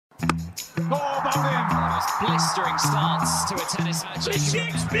Oh, Bobbin! Blistering starts to a tennis match. The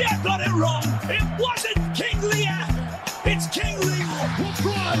Shakespeare got it wrong. It wasn't King Lear. It's King Lear.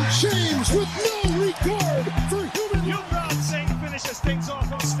 LeBron James with no regard for human. Yuvraj Singh finishes things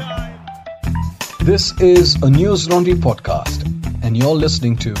off on style. This is a News Laundry podcast, and you're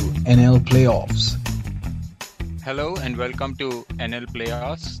listening to NL Playoffs. Hello and welcome to NL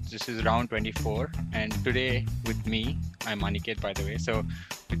Playoffs. This is round 24, and today with me, I'm Aniket, by the way. So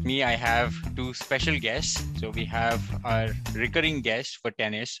with me, I have two special guests. So we have our recurring guest for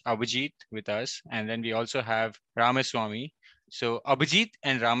tennis, Abhijit, with us, and then we also have Ramaswamy. So Abhijit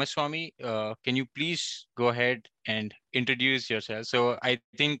and Ramaswamy, can you please go ahead and introduce yourself? So I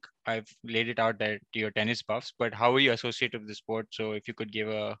think I've laid it out that you're tennis buffs, but how are you associated with the sport? So if you could give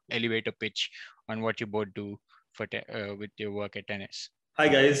a elevator pitch on what you both do for with your work at tennis. Hi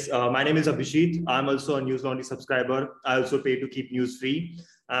guys, my name is Abhijit. I'm also a News Laundry subscriber. I also pay to keep news free.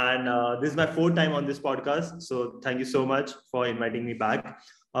 And this is my fourth time on this podcast. So thank you so much for inviting me back.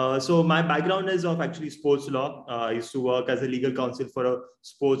 So my background is of actually sports law. I used to work as a legal counsel for a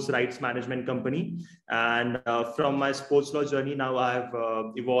sports rights management company. And from my sports law journey, now I've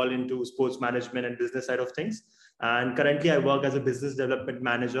evolved into sports management and business side of things. And currently I work as a business development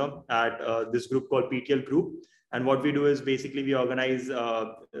manager at this group called PTL Group. And what we do is basically we organize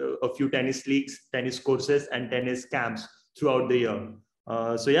a few tennis leagues, tennis courses, and tennis camps throughout the year.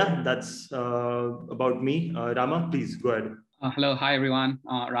 So yeah, that's about me. Rama, please go ahead. Hello, hi everyone.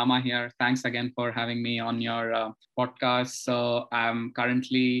 Rama here. Thanks again for having me on your podcast. So I'm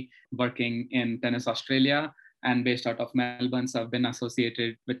currently working in Tennis Australia and based out of Melbourne. So I've been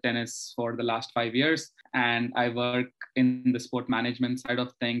associated with tennis for the last 5 years, and I work in the sport management side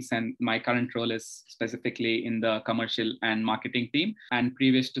of things. And my current role is specifically in the commercial and marketing team. And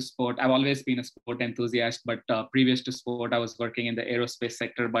previous to sport, I've always been a sport enthusiast, but previous to sport, I was working in the aerospace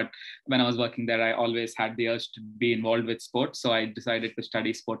sector. But when I was working there, I always had the urge to be involved with sports. So I decided to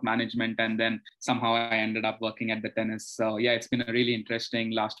study sport management, and then somehow I ended up working at the tennis. So yeah, it's been a really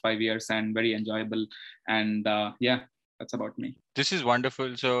interesting last 5 years and very enjoyable. And yeah, that's about me. This is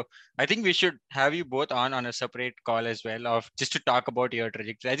wonderful. So I think we should have you both on a separate call as well, of just to talk about your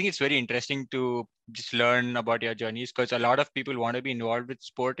trajectory. I think it's very interesting to just learn about your journeys, because a lot of people want to be involved with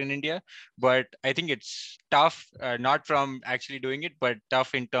sport in India, but I think it's tough, not from actually doing it, but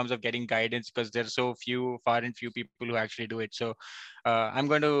tough in terms of getting guidance, because there's so far and few people who actually do it. So I'm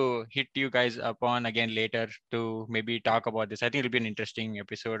going to hit you guys upon again later to maybe talk about this. I think it'll be an interesting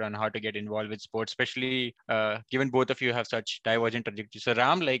episode on how to get involved with sports, especially given both of you have such divergent trajectories. So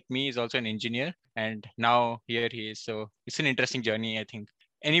Ram, like me, is also an engineer, and now here he is. So it's an interesting journey, I think.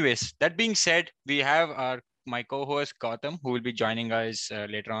 Anyways, that being said, we have my co-host Gautam, who will be joining us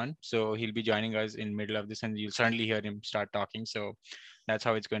later on. So he'll be joining us in middle of this, and you'll certainly hear him start talking. So that's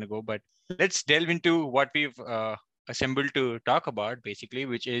how it's going to go. But let's delve into what we've assembled to talk about, basically,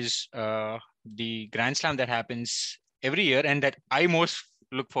 which is the Grand Slam that happens every year and that I most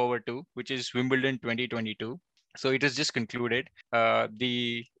look forward to, which is Wimbledon 2022. So it has just concluded.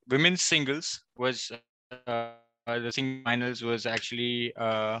 The women's singles was the single finals was actually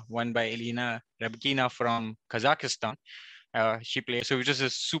won by Elena Rybakina from Kazakhstan. She played, so which is a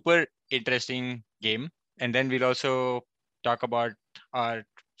super interesting game. And then we'll also talk about our,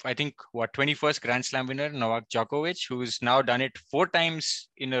 I think, 21st Grand Slam winner, Novak Djokovic, who's now done it 4 times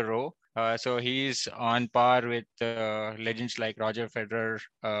in a row. So he's on par with legends like Roger Federer,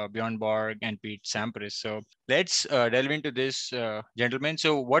 Bjorn Borg, and Pete Sampras. So let's delve into this, gentlemen.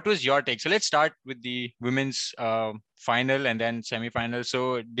 So what was your take? So let's start with the women's final and then semi-final.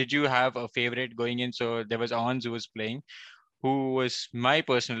 So did you have a favorite going in? So there was Ons who was playing, who was my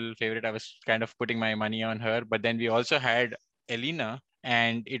personal favorite. I was kind of putting my money on her. But then we also had Elena,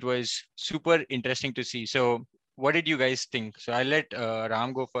 and it was super interesting to see. So what did you guys think? So I'll let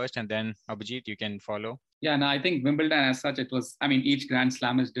Ram go first, and then Abhijit, you can follow. Yeah, no, I think Wimbledon as such, it was, I mean, each Grand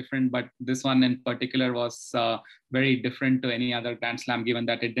Slam is different, but this one in particular was very different to any other Grand Slam, given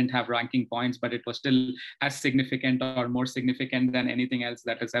that it didn't have ranking points, but it was still as significant or more significant than anything else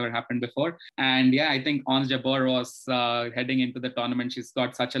that has ever happened before. And yeah, I think Ons Jabeur was heading into the tournament. She's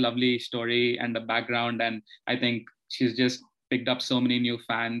got such a lovely story and a background, and I think she's just picked up so many new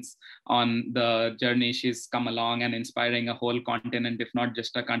fans on the journey she's come along, and inspiring a whole continent, if not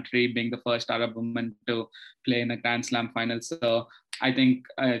just a country, being the first Arab woman to play in a Grand Slam final. So I think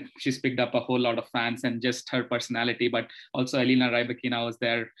she's picked up a whole lot of fans, and just her personality, but also Elena Rybakina was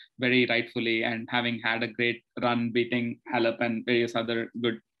there very rightfully, and having had a great run beating Halep and various other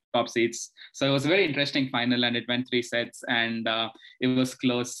good top seeds. So it was a very interesting final, and it went 3 sets, and it was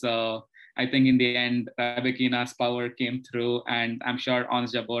close. I think in the end, Rebekina's power came through, and I'm sure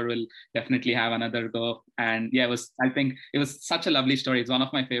Ons Jabeur will definitely have another go. And yeah, I think it was such a lovely story. It's one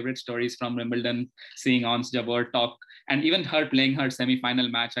of my favorite stories from Wimbledon, seeing Ons Jabeur talk, and even her playing her semi-final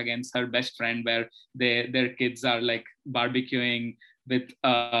match against her best friend, where their kids are like barbecuing with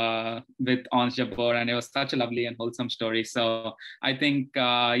Ons Jabeur, and it was such a lovely and wholesome story. So I think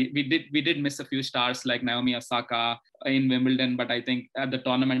we did miss a few stars like Naomi Osaka in Wimbledon, but I think the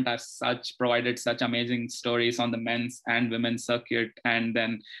tournament as such provided such amazing stories on the men's and women's circuit, and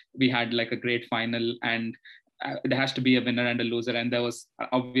then we had like a great final, and there has to be a winner and a loser, and there was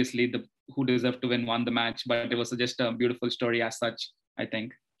obviously the who deserved to win won the match, but it was just a beautiful story as such, I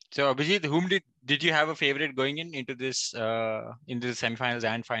think. So Abhijit, whom did you have a favorite going into the semifinals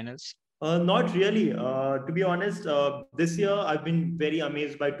and finals? Not really. To be honest, this year I've been very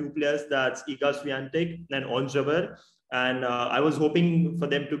amazed by two players. That's Iga Swiatek and Ons Jabeur. And I was hoping for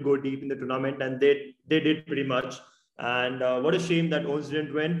them to go deep in the tournament, and they did pretty much. And what a shame that Ons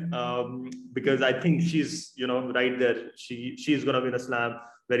didn't win, because I think she's right there. She's gonna win a slam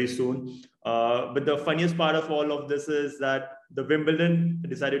very soon. But the funniest part of all of this is that the Wimbledon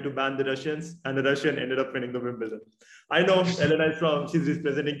decided to ban the Russians, and the Russian ended up winning the Wimbledon. I know Elena she's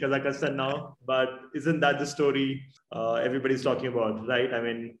representing Kazakhstan now, but isn't that the story everybody's talking about, right? I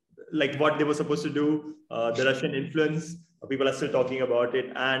mean, like what they were supposed to do, the Russian influence, people are still talking about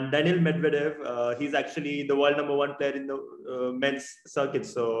it. And Daniil Medvedev, he's actually the world #1 player in the men's circuit.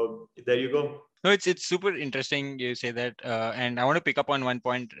 So there you go. No, it's super interesting you say that, and I want to pick up on one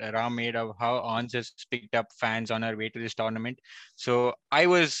point Ram made of how Ons has picked up fans on our way to this tournament. So I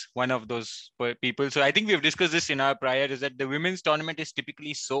was one of those people. So I think we've discussed this in our prior, is that the women's tournament is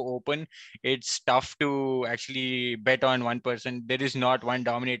typically so open. It's tough to actually bet on one person. There is not one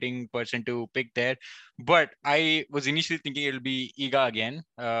dominating person to pick there. But I was initially thinking it'll be Iga again,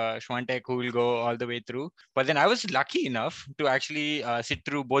 Swiatek, who will go all the way through. But then I was lucky enough to actually sit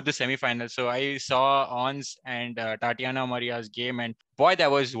through both the semifinals. So I saw Ons and Tatiana Maria's game, and boy, that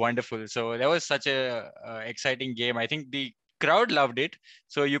was wonderful. So that was such a exciting game. I think the crowd loved it.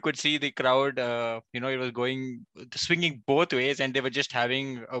 So you could see the crowd, it was swinging both ways, and they were just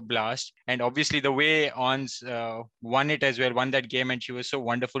having a blast. And obviously the way Ons won it as well, won that game, and she was so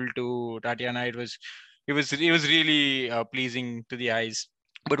wonderful to Tatiana. It was really pleasing to the eyes.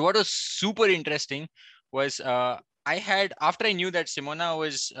 But what was super interesting was after I knew that Simona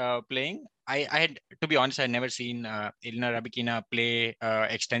was playing, I had, to be honest, I had never seen Elena Rybakina play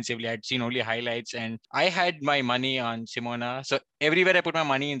extensively. I'd seen only highlights, and I had my money on Simona. So everywhere I put my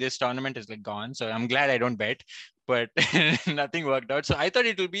money in this tournament is like gone. So I'm glad I don't bet, but nothing worked out. So I thought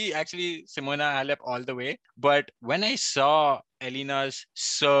it will be actually Simona Halep all the way. But when I saw Elena's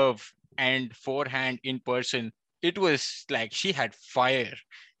serve and forehand in person, it was like she had fire.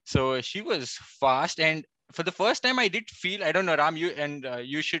 So she was fast, and for the first time I did feel, I don't know, Ram,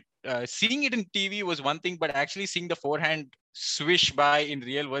 you should, seeing it in TV was one thing, but actually seeing the forehand swish by in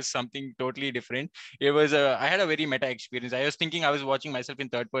real was something totally different. I had a very meta experience. I was thinking I was watching myself in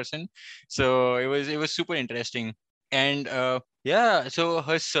third person. So it was super interesting. And so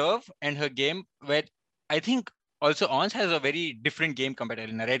her serve and her game, where I think also Ons has a very different game compared to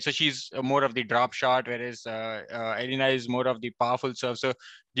Elena, right? So she's more of the drop shot, whereas Elena is more of the powerful serve. So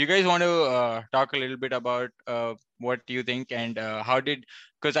do you guys want to talk a little bit about what do you think, and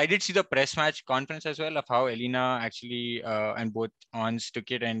because I did see the press match conference as well of how Elena actually and both Ons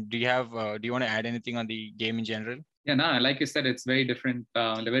took it. And do you want to add anything on the game in general? Yeah, no, like you said, it's very different,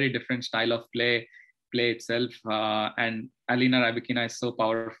 a very different style of play itself. And Elena Rybakina is so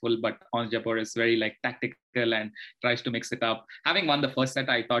powerful, but Ons Jabeur is very like tactical and tries to mix it up. Having won the first set,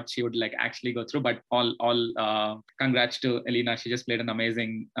 I thought she would like actually go through, but all congrats to Elena. She just played an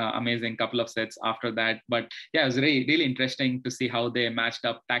amazing couple of sets after that. But yeah, it was really, really interesting to see how they matched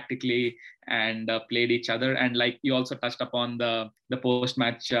up tactically and played each other. And like you also touched upon the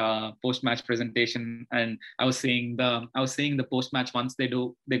post-match presentation, and I was seeing the post-match once they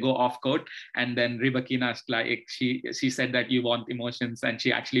go off court, and then Rybakina, like she said that you want emotions, and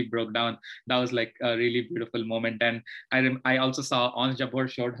she actually broke down. That was like a really beautiful moment. And I also saw Ons Jabeur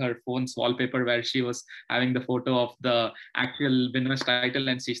showed her phone's wallpaper where she was having the photo of the actual winner's title,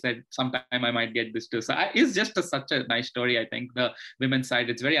 and she said sometime I might get this too. So it's just such a nice story. I think the women's side,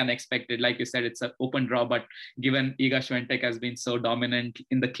 it's very unexpected. Like you said, it's an open draw, but given Iga Swiatek has been so dominant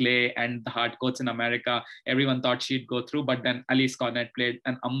in the clay and the hard courts in America, everyone thought she'd go through. But then Alice Cornet played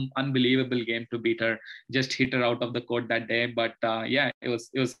an unbelievable game to beat her, just hit her out of the court that day. But it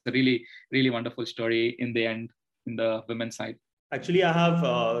was a really, really wonderful story in the end in the women's side. Actually, I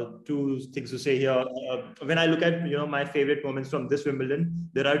have two things to say here. When I look at my favorite moments from this Wimbledon,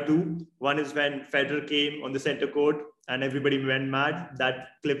 there are two. One is when Federer came on the center court and everybody went mad. That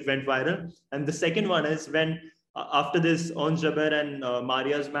clip went viral. And the second one is when after this Ons Jabeur and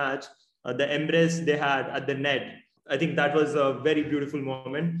Maria's match, the embrace they had at the net. I think that was a very beautiful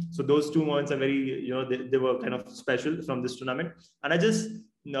moment. So those two moments are very, they were kind of special from this tournament. And I just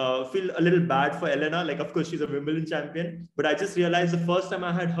feel a little bad for Elena. Like, of course, she's a Wimbledon champion, but I just realized the first time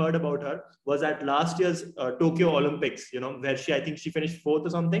I had heard about her was at last year's Tokyo Olympics, where I think she finished fourth or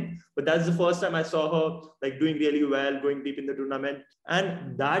something. But that's the first time I saw her like doing really well, going deep in the tournament.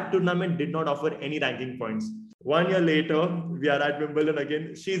 And that tournament did not offer any ranking points. 1 year later, we are at Wimbledon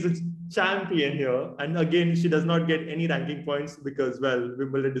again. She's a champion here. And again, she does not get any ranking points because, well,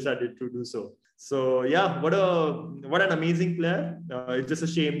 Wimbledon decided to do so. So yeah, what an amazing player. It's just a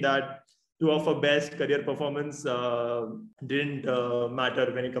shame that two of her best career performance didn't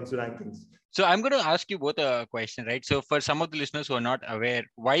matter when it comes to rankings. So I'm going to ask you both a question, right? So for some of the listeners who are not aware,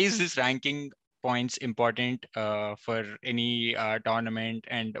 why is this ranking points important for any tournament,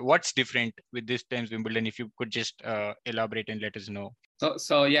 and what's different with this time's Wimbledon? If you could just elaborate and let us know.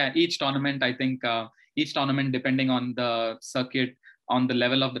 So yeah, each tournament, I think each tournament, depending on the circuit, on the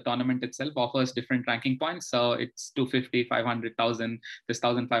level of the tournament itself, offers different ranking points. So it's 250, 500, 1,000, this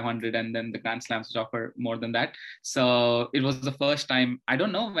 1,500, and then the Grand Slams which offer more than that. So it was the first time, I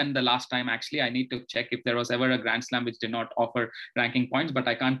don't know when the last time, actually, I need to check if there was ever a Grand Slam which did not offer ranking points, but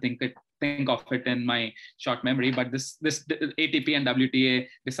I can't think of it in my short memory. But this ATP and WTA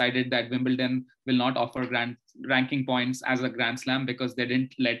decided that Wimbledon will not offer ranking points as a Grand Slam because they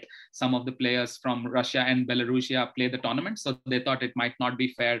didn't let some of the players from Russia and Belarusia play the tournament. So they thought it might not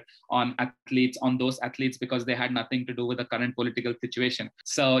be fair on those athletes because they had nothing to do with the current political situation.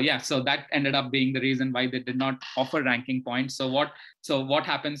 So yeah, so that ended up being the reason why they did not offer ranking points. So what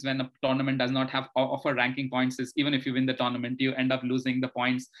happens when a tournament does not offer ranking points is, even if you win the tournament, you end up losing the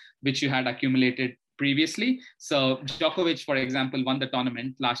points which you had accumulated previously. So Djokovic, for example, won the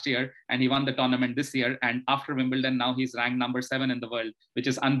tournament last year and he won the tournament this year. And after Wimbledon, now he's ranked number 7 in the world, which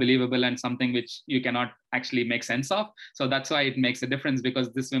is unbelievable and something which you cannot actually make sense of. So that's why it makes a difference,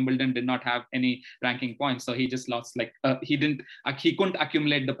 because this Wimbledon did not have any ranking points. So he just lost, he couldn't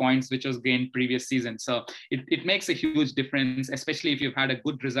accumulate the points which was gained previous season. So it makes a huge difference, especially if you've had a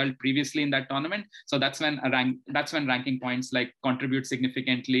good result previously in that tournament. So that's when ranking points contribute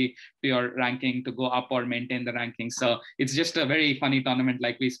significantly to your ranking to go up or maintain the ranking. So it's just a very funny tournament,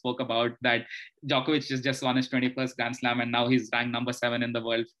 like we spoke about, that Djokovic just won his 21st Grand Slam and now he's ranked number 7 in the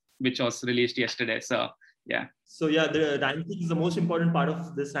world, which was released yesterday. So yeah. So yeah, the rankings, the most important part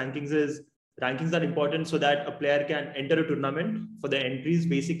of this rankings are important so that a player can enter a tournament for the entries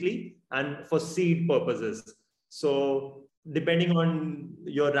basically and for seed purposes. So depending on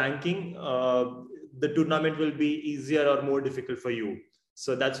your ranking, the tournament will be easier or more difficult for you.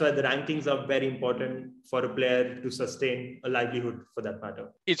 So that's why the rankings are very important for a player to sustain a livelihood, for that matter.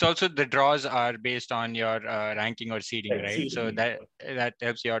 It's also the draws are based on your ranking or seeding, right? Seeding. So that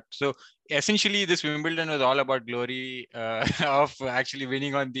helps you out. So essentially, this Wimbledon was all about glory of actually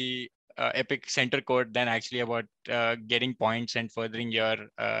winning on the epic center court than actually about getting points and furthering your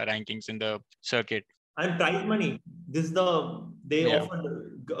rankings in the circuit. And prize money. They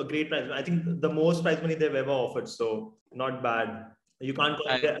offered a great prize. I think the most prize money they've ever offered. So not bad. You can't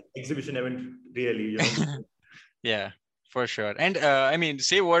call it an exhibition event, really. Yeah, for sure. And I mean,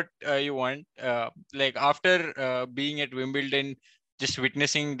 say what you want. After being at Wimbledon, just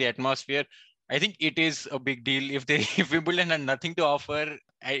witnessing the atmosphere, I think it is a big deal. If Wimbledon had nothing to offer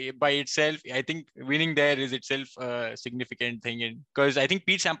by itself, I think winning there is itself a significant thing. Because I think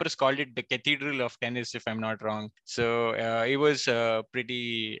Pete Sampras called it the cathedral of tennis, if I'm not wrong. So it was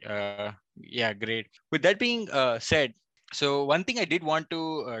pretty, great. With that being said, so one thing I did want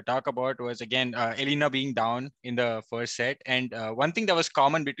to talk about was, again, Elena being down in the first set. And one thing that was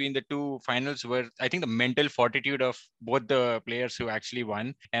common between the two finals were, I think, the mental fortitude of both the players who actually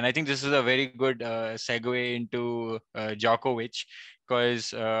won. And I think this is a very good segue into Djokovic,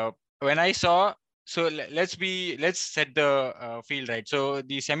 because when I saw, so let's set the field right. So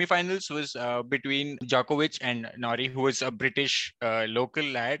the semifinals was between Djokovic and Norrie, who was a British local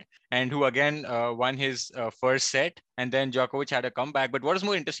lad and who again won his first set. And then Djokovic had a comeback. But what was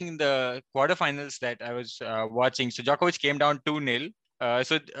more interesting in the quarterfinals that I was watching, so Djokovic came down 2-0.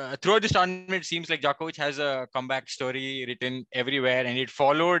 Throughout this tournament, it seems like Djokovic has a comeback story written everywhere, and it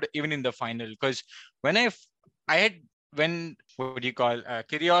followed even in the final. Because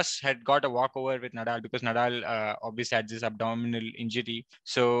Kyrgios had got a walkover with Nadal, because Nadal obviously had this abdominal injury.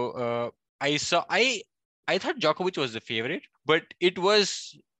 So I thought Djokovic was the favorite, But it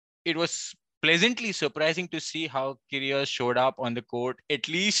was pleasantly surprising to see how Kyrgios showed up on the court, at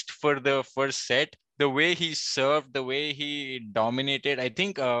least for the first set. The way he served, the way he dominated. I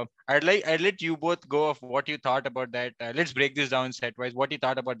think I'd let you both go of what you thought about that. Let's break this down set wise. What you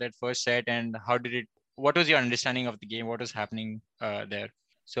thought about that first set, and how did it? What was your understanding of the game? What was happening there?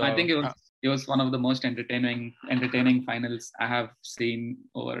 So I think it was one of the most entertaining finals I have seen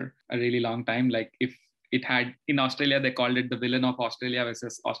over a really long time. Like, if it had, in Australia, they called it the villain of Australia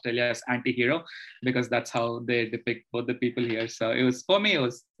versus Australia's anti-hero, because that's how they depict both the people here. So it was, for me, it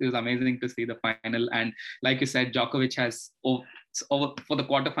was amazing to see the final. And like you said, Djokovic has over for the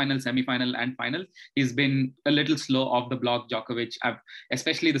quarterfinal, semi-final, and final, he's been a little slow off the block. Djokovic,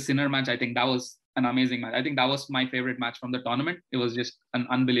 especially the Sinner match, I think that was an amazing match. I think that was my favorite match from the tournament. It was just an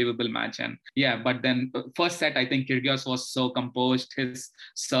unbelievable match. And yeah, but then first set, I think Kyrgios was so composed. His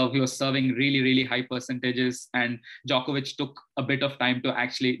serve, he was serving really, really high percentages. And Djokovic took a bit of time to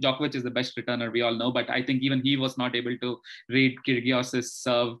actually, Djokovic is the best returner, we all know, but I think even he was not able to read Kyrgios's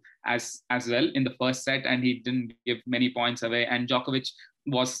serve as well in the first set. And he didn't give many points away. And Djokovic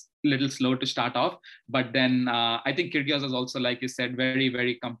was a little slow to start off. But then I think Kyrgios was also, like you said, very,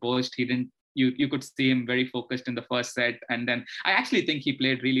 very composed. He didn't, you could see him very focused in the first set. And then I actually think he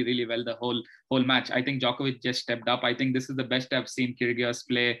played really, really well the whole match. I think Djokovic just stepped up. I think this is the best I've seen Kyrgios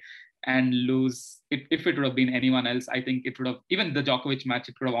play and lose. If it would have been anyone else, I think it would have, even the Djokovic match,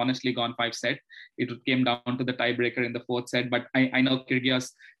 it would have honestly gone 5-set. It came down to the tiebreaker in the fourth set. But I know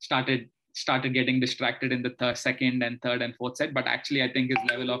Kyrgios started getting distracted in the second and third and fourth set. But actually, I think his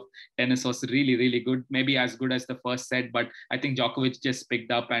level of tennis was really, really good. Maybe as good as the first set, but I think Djokovic just picked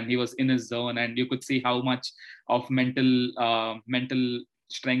up and he was in his zone. And you could see how much of mental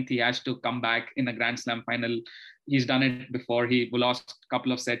strength he has to come back in a Grand Slam final. He's done it before. He lost a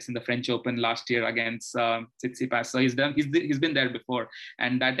couple of sets in the French Open last year against Tsitsipas. So he's been there before.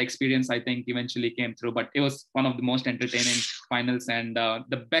 And that experience, I think, eventually came through. But it was one of the most entertaining finals and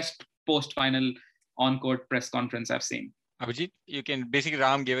the best post-final on-court press conference I've seen. Abhijit, you can basically,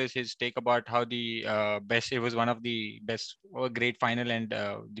 Ram gave us his take about how the best, it was one of the best, great final. And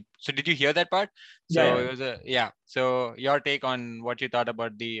so did you hear that part? So Yeah. It was So your take on what you thought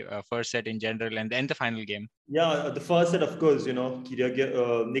about the first set in general and then the final game. Yeah, the first set, of course,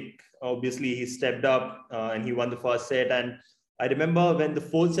 Nick, obviously he stepped up and he won the first set. And I remember when the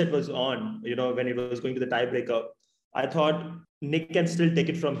fourth set was on, when it was going to the tiebreaker, I thought Nick can still take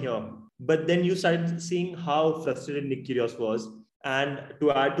it from here. But then you started seeing how frustrated Nick Kyrgios was. And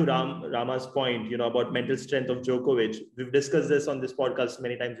to add to Rama's point, about mental strength of Djokovic, we've discussed this on this podcast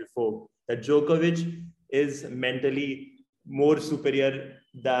many times before, that Djokovic is mentally more superior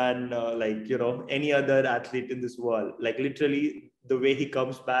than any other athlete in this world. Like, literally, the way he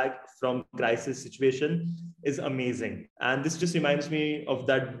comes back from crisis situation is amazing. And this just reminds me of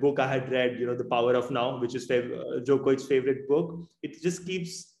that book I had read, The Power of Now, which is Djokovic's favorite book. It just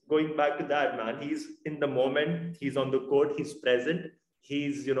keeps going back to that, man. He's in the moment, he's on the court, he's present,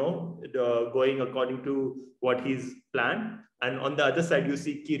 he's going according to what he's planned. And on the other side, you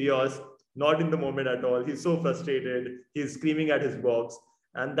see Kyrgios not in the moment at all. He's so frustrated, he's screaming at his box.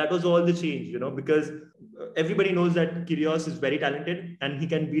 And that was all the change, because everybody knows that Kyrgios is very talented and he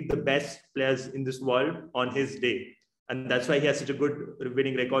can beat the best players in this world on his day. And that's why he has such a good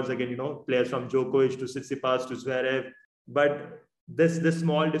winning records again, players from Djokovic to Tsitsipas to Zverev. But this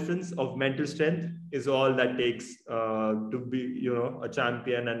small difference of mental strength is all that takes to be, a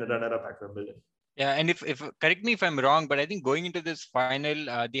champion and a runner-up at Wimbledon. Yeah, and if correct me if I'm wrong, but I think going into this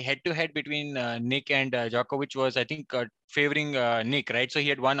final, the head-to-head between Nick and Djokovic was, I think, favoring Nick, right? So he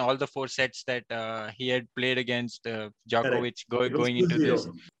had won all the 4 sets that he had played against Djokovic going into this.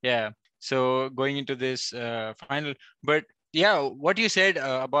 Yeah, so going into this final, but yeah, what you said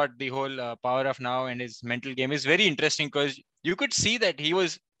about the whole Power of Now and his mental game is very interesting, because you could see that he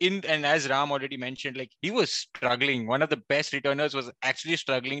was in, and as Ram already mentioned, like, he was struggling. One of the best returners was actually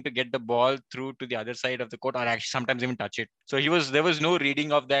struggling to get the ball through to the other side of the court, or actually sometimes even touch it. So there was no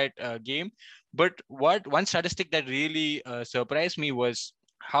reading of that game. But one statistic that really surprised me was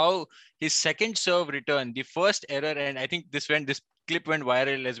how his second serve return, the first error, and I think this clip went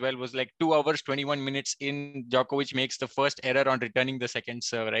viral as well, was like 2 hours, 21 minutes in, Djokovic makes the first error on returning the second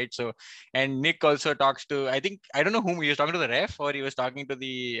serve, right? So, and Nick also talks to, I don't know whom he was talking to, the ref or he was talking to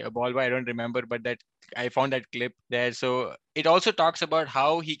the ball boy, I don't remember, but that I found that clip there. So it also talks about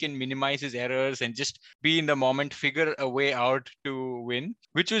how he can minimize his errors and just be in the moment, figure a way out to win,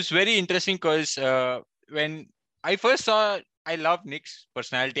 which was very interesting, because when I first saw I love Nick's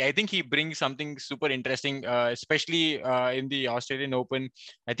personality. I think he brings something super interesting, especially in the Australian Open.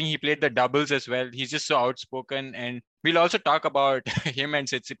 I think he played the doubles as well. He's just so outspoken, and we'll also talk about him and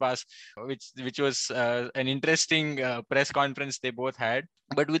Tsitsipas, which was an interesting press conference they both had.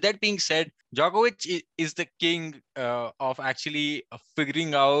 But with that being said, Djokovic is the king of actually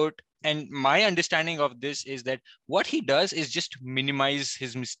figuring out. And my understanding of this is that what he does is just minimize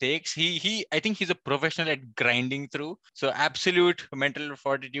his mistakes. I think he's a professional at grinding through. So absolute mental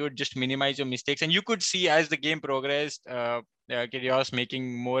fortitude, just minimize your mistakes. And you could see as the game progressed, Kyrgios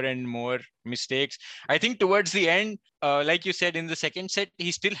making more and more mistakes. I think towards the end, like you said, in the second set,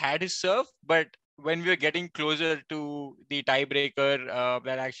 he still had his serve, but when we were getting closer to the tiebreaker,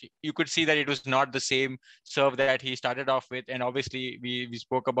 that actually you could see that it was not the same serve that he started off with. And obviously, we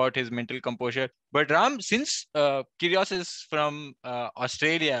spoke about his mental composure. But Ram, since Kyrgios is from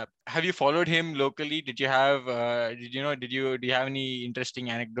Australia, have you followed him locally? Did you have do you have any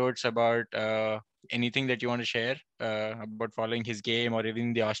interesting anecdotes about anything that you want to share about following his game or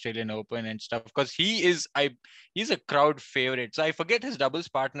even the Australian Open and stuff? Because he's a crowd favorite. So I forget his doubles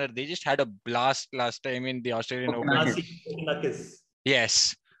partner. They just had a blast last time in the Australian Open.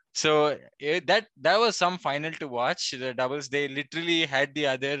 Yes. So that was some final to watch. The doubles, they literally had the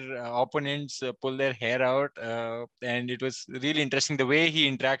other opponents pull their hair out, and it was really interesting the way he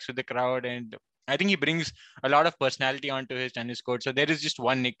interacts with the crowd. And I think he brings a lot of personality onto his tennis court. So there is just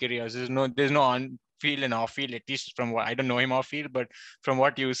one Nick Kyrgios. There's no on field and off field, at least from what I don't know him off field, but from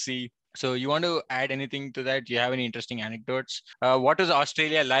what you see. So you want to add anything to that? Do you have any interesting anecdotes? What was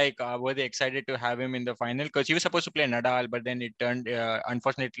Australia like? Were they excited to have him in the final? Because he was supposed to play Nadal, but then it turned,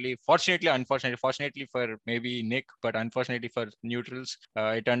 fortunately for maybe Nick, but unfortunately for neutrals,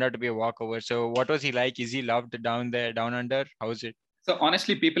 it turned out to be a walkover. So what was he like? Is he loved down there, down under? How is it? So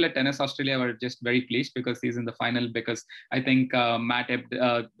honestly, people at Tennis Australia were just very pleased because he's in the final, because I think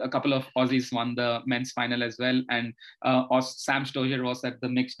a couple of Aussies won the men's final as well. And Sam Stosur was at the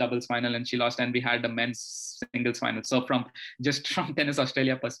mixed doubles final and she lost, and we had the men's singles final. So from Tennis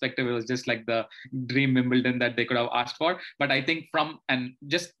Australia perspective, it was just like the dream Wimbledon that they could have asked for. But I think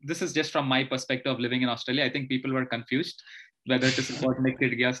this is just from my perspective of living in Australia, I think people were confused whether to support Nick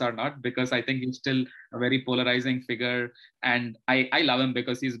Kyrgios or not, because I think he's still a very polarizing figure. And I love him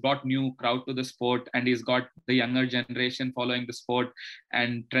because he's brought new crowd to the sport and he's got the younger generation following the sport.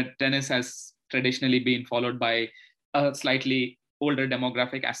 And tennis has traditionally been followed by a slightly older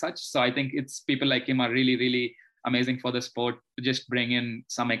demographic as such. So I think it's people like him are really, really amazing for the sport to just bring in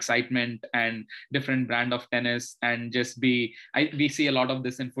some excitement and different brand of tennis and just we see a lot of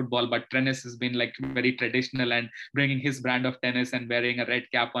this in football, but tennis has been like very traditional, and bringing his brand of tennis and wearing a red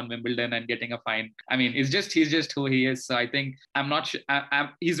cap on Wimbledon and getting a fine. I mean, he's just who he is. So I think I'm not sure.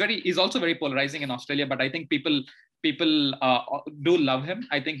 He's also very polarizing in Australia, but I think people do love him.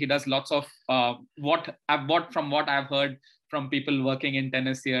 I think he does lots of from what I've heard from people working in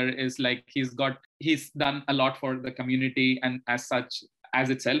tennis here is like he's done a lot for the community and as such as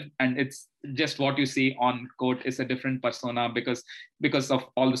itself, and it's just what you see on court is a different persona because of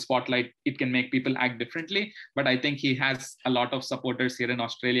all the spotlight. It can make people act differently, but I think he has a lot of supporters here in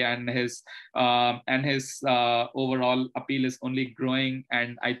Australia, and his overall appeal is only growing.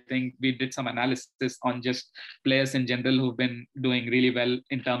 And I think we did some analysis on just players in general who've been doing really well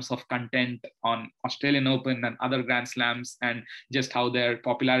in terms of content on Australian Open and other Grand Slams, and just how their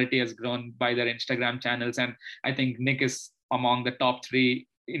popularity has grown by their Instagram channels. And I think Nick is among the top 3,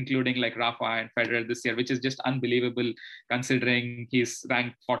 including like Rafa and Federer this year, which is just unbelievable considering he's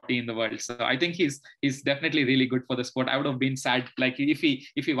ranked 40 in the world. So I think he's definitely really good for the sport. I would have been sad, like if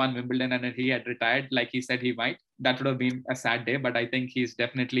he won Wimbledon and he had retired, like he said he might, that would have been a sad day. But I think he's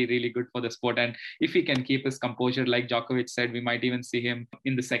definitely really good for the sport. And if he can keep his composure, like Djokovic said, we might even see him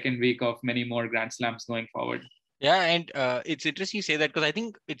in the second week of many more Grand Slams going forward. Yeah, and it's interesting you say that, because I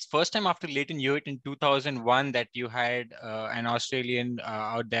think it's first time after Leighton Hewitt in 2001 that you had an Australian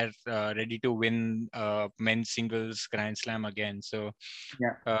out there ready to win men's singles Grand Slam again. So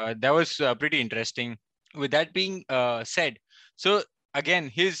yeah, that was pretty interesting. With that being said, so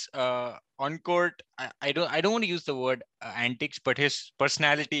again, his on court, I don't want to use the word antics, but his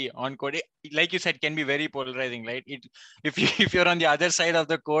personality on court, like you said, can be very polarizing, right? If you're on the other side of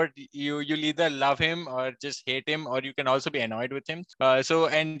the court, you'll either love him or just hate him, or you can also be annoyed with him.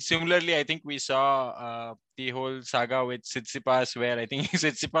 And similarly, I think we saw the whole saga with Tsitsipas, where I think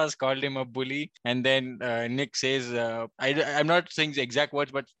Tsitsipas called him a bully, and then Nick says, I'm not saying the exact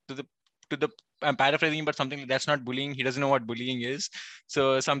words, but I'm paraphrasing, but something that's not bullying. He doesn't know what bullying is.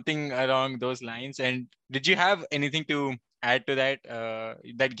 So something along those lines. And did you have anything to add to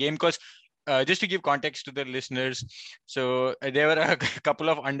that game? Because just to give context to the listeners, so there were a couple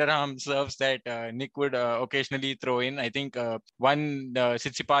of underarm serves that Nick would occasionally throw in. I think one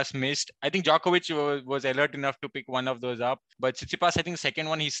Tsitsipas missed. I think Djokovic was alert enough to pick one of those up, but Tsitsipas, I think second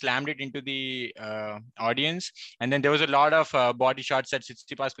one, he slammed it into the audience. And then there was a lot of body shots that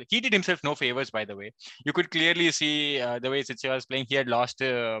Tsitsipas played. He did himself no favors, by the way. You could clearly see the way Tsitsipas was playing. He had lost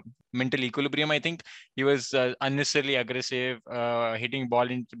mental equilibrium, I think. He was unnecessarily aggressive, hitting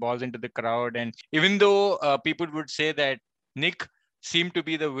balls into the crowd. And even though people would say that Nick seemed to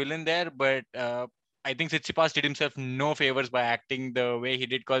be the villain there, but I think Tsitsipas did himself no favors by acting the way he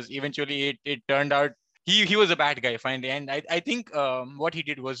did, because eventually it turned out he was a bad guy finally. And I think what he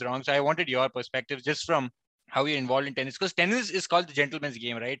did was wrong. So I wanted your perspective just from how you're involved in tennis, because tennis is called the gentleman's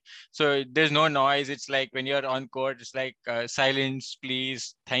game, right? So there's no noise. It's like when you're on court, it's like silence,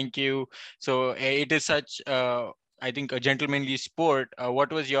 please, thank you. So it is such I think a gentlemanly sport.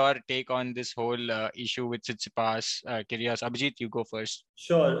 What was your take on this whole issue with Tsitsipas, Kyrgios? Abhijit, you go first.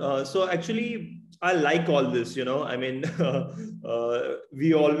 Sure. So actually, I like all this, I mean,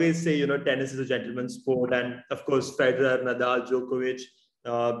 we always say, tennis is a gentleman's sport. And of course, Federer, Nadal, Djokovic,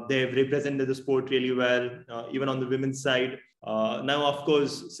 they've represented the sport really well, even on the women's side. Now, of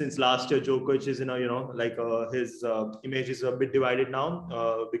course, since last year, Djokovic is, his image is a bit divided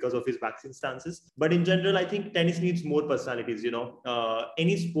now because of his vaccine stances. But in general, I think tennis needs more personalities.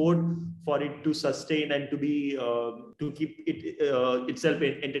 Any sport, for it to sustain and to be to keep it itself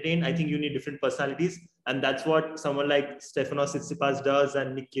entertained, I think you need different personalities, and that's what someone like Stefanos Tsitsipas does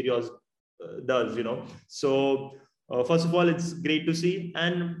and Nick Kyrgios does. So. First of all, it's great to see,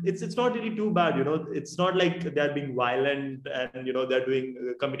 and it's not really too bad. It's not like they're being violent and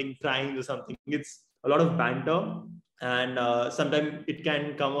they're committing crimes or something. It's a lot of banter, and sometimes it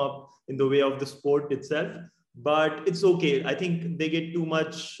can come up in the way of the sport itself. But it's okay. I think they get too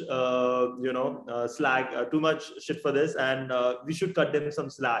much, slack, too much shit for this, and we should cut them some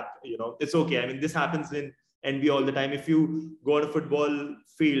slack. It's okay. I mean, this happens in NBA all the time. If you go on a football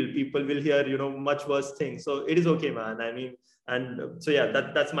field, people will hear, much worse things. So it is okay, man. I mean, and so yeah,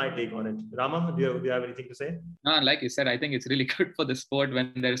 that's my take on it. Rama, do you have anything to say? No, like you said, I think it's really good for the sport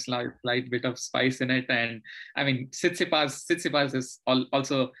when there's slight bit of spice in it. And I mean, Tsitsipas has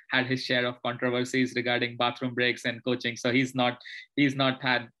also had his share of controversies regarding bathroom breaks and coaching. So he's had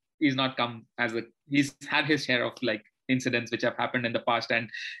his share of incidents which have happened in the past, and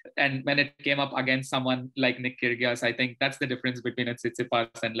when it came up against someone like Nick Kyrgios, I think that's the difference between a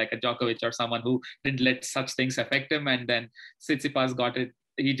Tsitsipas and like a Djokovic or someone who didn't let such things affect him, and then Tsitsipas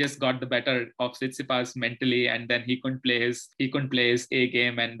he just got the better of Tsitsipas mentally, and then he couldn't play his A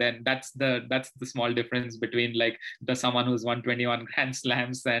game, and then that's the small difference between like someone who's won 21 Grand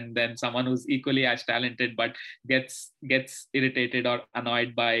Slams and then someone who's equally as talented but gets irritated or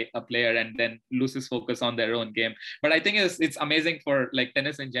annoyed by a player and then loses focus on their own game. But I think it's amazing for like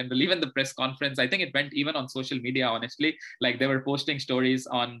tennis in general. Even the press conference, I think it went even on social media, honestly. Like they were posting stories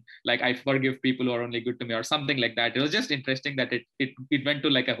on like, I forgive people who are only good to me or something like that. It was just interesting that it went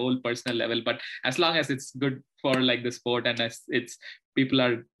to like a whole personal level. But as long as it's good for like the sport and as it's people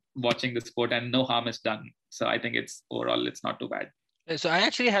are watching the sport and no harm is done. So I think it's not too bad. So I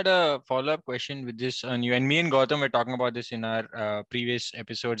actually had a follow-up question with this on you, and me and Gautam were talking about this in our previous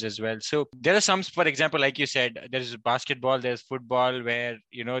episodes as well. So there are some, for example, like you said, there's basketball, there's football where,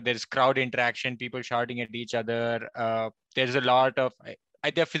 there's crowd interaction, people shouting at each other. There's a lot of,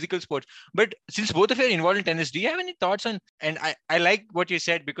 they're physical sports. But since both of you are involved in tennis, do you have any thoughts on, and I like what you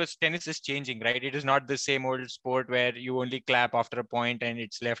said, because tennis is changing, right? It is not the same old sport where you only clap after a point and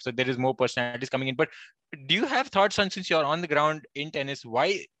it's left. So there is more personalities coming in. But do you have thoughts on, since you're on the ground in tennis,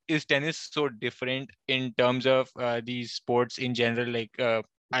 why is tennis so different in terms of these sports in general? Like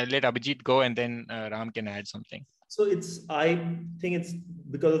I'll let Abhijit go and then Ram can add something. So I think it's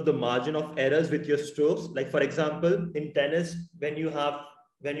because of the margin of errors with your strokes. Like for example, in tennis, when you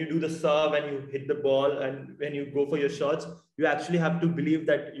do the serve and you hit the ball and when you go for your shots, you actually have to believe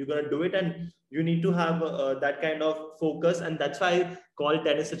that you're going to do it. And you need to have that kind of focus. And that's why I call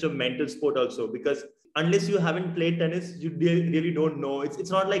tennis such a mental sport also, because unless you haven't played tennis, you really don't know. It's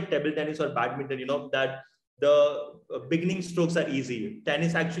not like table tennis or badminton, that the beginning strokes are easy.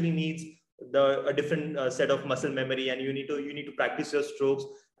 Tennis actually needs a different set of muscle memory, and you need to practice your strokes.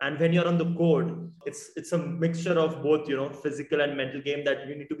 And when you're on the court, it's a mixture of both, physical and mental game, that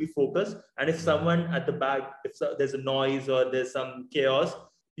you need to be focused. And if someone at the back, if there's a noise or there's some chaos,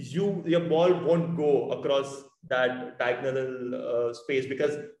 your ball won't go across that diagonal space,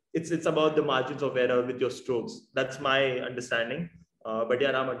 because it's about the margins of error with your strokes. That's my understanding. But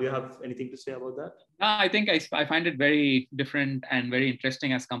yeah, Rama, do you have anything to say about that? I think I find it very different and very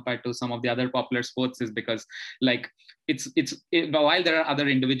interesting as compared to some of the other popular sports, is because like while there are other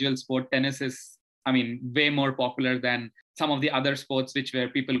individual sport, tennis is, I mean, way more popular than some of the other sports where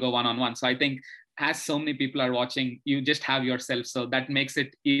people go one-on-one. So I think as so many people are watching, you just have yourself. So that makes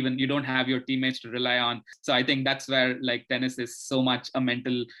it even, you don't have your teammates to rely on. So I think that's where like tennis is so much a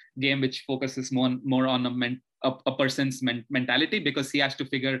mental game, which focuses more on a person's mentality, because he has to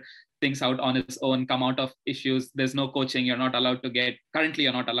figure things out on his own, come out of issues. There's no coaching. You're not allowed to currently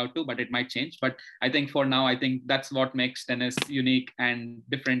you're not allowed to, but it might change. But I think for now, I think that's what makes tennis unique and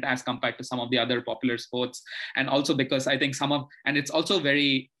different as compared to some of the other popular sports. And also because I think and it's also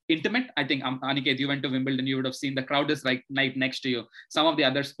very intimate. I think Aniket, you went to Wimbledon, you would have seen the crowd is right next to you. Some of the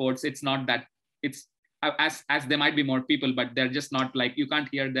other sports, it's not that, it's as there might be more people, but they're just not like, you can't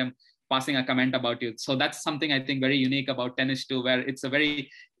hear them passing a comment about you. So that's something I think very unique about tennis too, where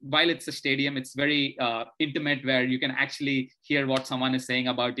while it's a stadium, it's very intimate, where you can actually hear what someone is saying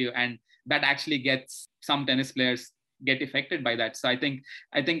about you. And that actually gets some tennis players get affected by that. So I think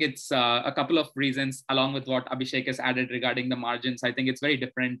it's a couple of reasons, along with what Abhishek has added regarding the margins. I think it's very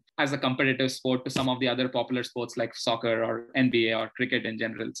different as a competitive sport to some of the other popular sports like soccer or NBA or cricket in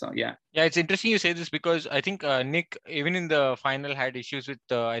general. So yeah. Yeah, it's interesting you say this, because I think Nick, even in the final, had issues with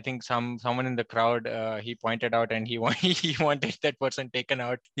I think someone in the crowd. He pointed out, and he wanted that person taken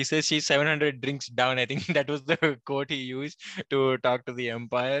out. He says she's 700 drinks down. I think that was the quote he used to talk to the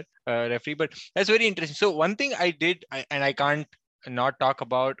umpire referee. But that's very interesting. So one thing I did, and I can't not talk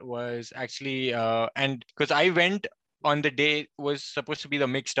about, was actually and because I went on the day was supposed to be the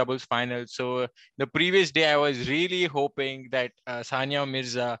mixed doubles final. So the previous day I was really hoping that Sania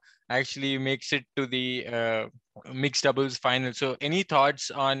Mirza actually makes it to the mixed doubles final. So any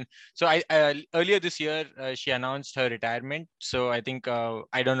thoughts on, so I earlier this year she announced her retirement. So I think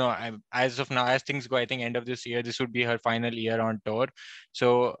I don't know, as of now, as things go, I think end of this year this would be her final year on tour.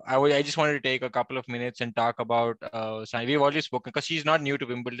 So I just wanted to take a couple of minutes and talk about Sania. We've already spoken, because she's not new to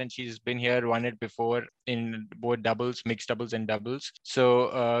Wimbledon. She's been here, won it before in both doubles, mixed doubles and doubles.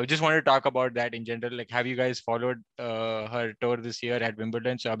 So just wanted to talk about that in general. Like, have you guys followed her tour this year at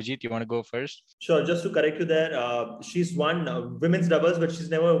Wimbledon? So Abhijit, you want to go first? Sure. Just to correct you there, she's won women's doubles, but she's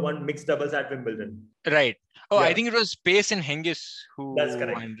never won mixed doubles at Wimbledon. Right. Oh, Yeah. I think it was Pace and Hengis who. That's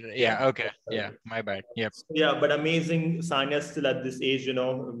correct. won. Yeah. Okay. Yeah. My bad. Yep. Yeah, but amazing. Sania still at this age,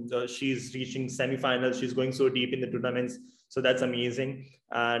 she's reaching semifinals. She's going so deep in the tournaments. So that's amazing.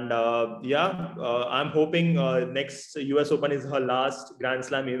 And I'm hoping next US Open is her last Grand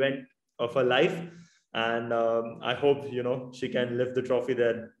Slam event of her life. And I hope, she can lift the trophy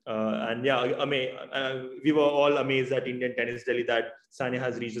there. We were all amazed at Indian Tennis Delhi that Sania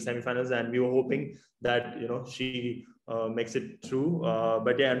has reached the semifinals, and we were hoping that, she makes it through.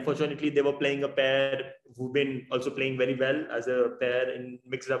 But yeah, unfortunately, they were playing a pair who've been also playing very well as a pair in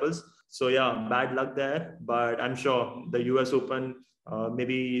mixed doubles. So yeah, bad luck there. But I'm sure the US Open,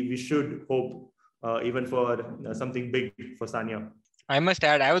 maybe we should hope even for something big for Sania. I must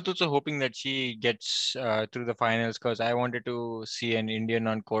add, I was also hoping that she gets through the finals, because I wanted to see an Indian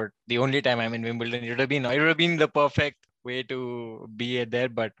on court. The only time I'm in Wimbledon, it would have been the perfect way to be there,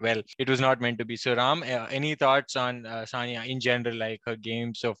 but well, it was not meant to be. So Ram, any thoughts on Sania in general, like her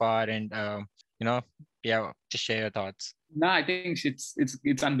game so far, and just share your thoughts. No, I think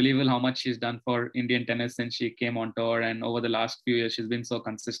it's unbelievable how much she's done for Indian tennis since she came on tour, and over the last few years she's been so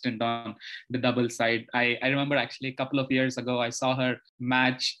consistent on the double side. I remember actually a couple of years ago I saw her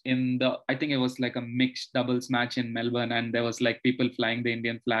match I think it was like a mixed doubles match in Melbourne, and there was like people flying the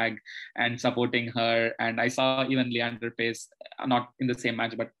Indian flag and supporting her, and I saw even Leander Pace, not in the same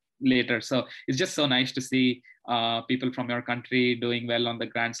match but later. So it's just so nice to see people from your country doing well on the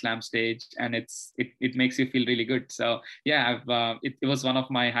Grand Slam stage, and it makes you feel really good. So yeah, it was one of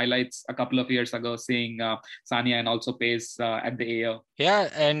my highlights a couple of years ago, seeing Sania and also Pace at the AO. Yeah,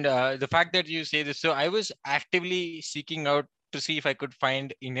 and the fact that you say this, so I was actively seeking out to see if I could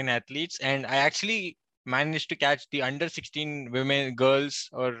find Indian athletes, and I actually managed to catch the under 16 girls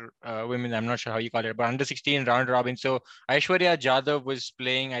or women, I'm not sure how you call it, but under 16 round robin. So Aishwarya Jadhav was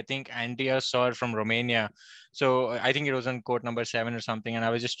playing, I think, Andrea Sor from Romania. So I think it was on court number 7 or something, and I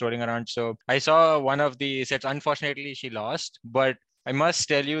was just strolling around. So I saw one of the sets. Unfortunately, she lost, but I must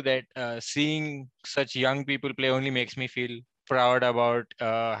tell you that seeing such young people play only makes me feel proud about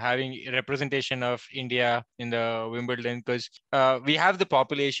having representation of India in the Wimbledon, because we have the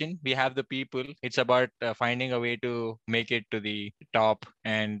population, we have the people. It's about finding a way to make it to the top,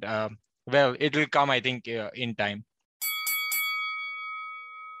 and it will come, I think, in time.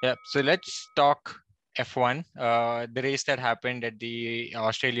 Yeah, so let's talk F1, the race that happened at the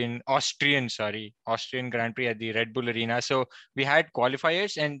Austrian Grand Prix at the Red Bull Arena. So we had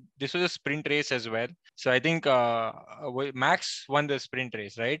qualifiers, and this was a sprint race as well. So I think Max won the sprint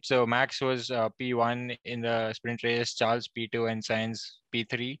race, right? So Max was P1 in the sprint race, Charles P2, and Sainz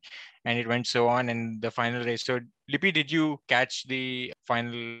P3, and it went so on in the final race. So Lippy, did you catch the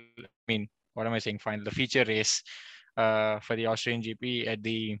final? What am I saying? Final, the feature race for the Austrian GP at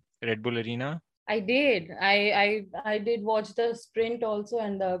the Red Bull Arena? I did. I did watch the sprint also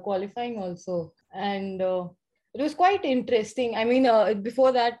and the qualifying also, and it was quite interesting. I mean,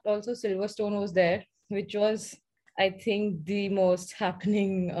 before that also Silverstone was there, which was, I think, the most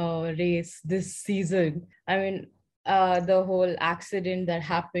happening race this season. I mean, the whole accident that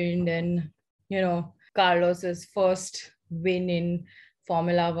happened, and Carlos's first win in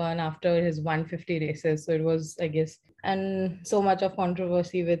Formula One after his 150 races. So it was, I guess, and so much of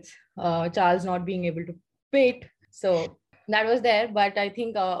controversy with Charles not being able to pit. So that was there. But I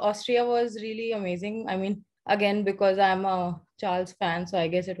think Austria was really amazing. I mean, again, because I'm a Charles fan, so I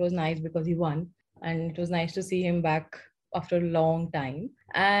guess it was nice because he won. And it was nice to see him back after a long time.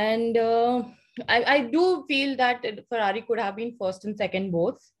 And I do feel that Ferrari could have been first and second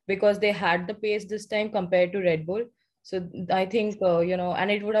both, because they had the pace this time compared to Red Bull. So I think, and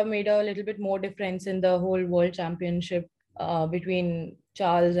it would have made a little bit more difference in the whole world championship between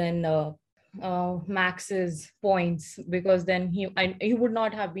Charles and Max's points, because then he would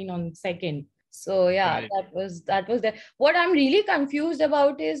not have been on second. So yeah, right. that was there. What I'm really confused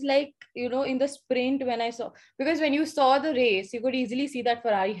about is, like, in the sprint, because when you saw the race, you could easily see that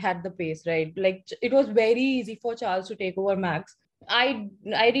Ferrari had the pace, right? Like, it was very easy for Charles to take over Max. I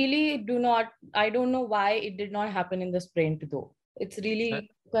don't know why it did not happen in the sprint though. It's really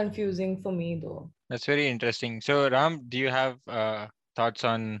confusing for me though. That's very interesting. So Ram, do you have thoughts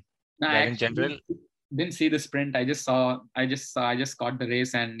on that in general? Didn't see the sprint. I just caught the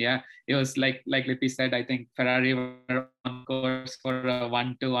race, and yeah, it was like Lippy said. I think Ferrari were on course for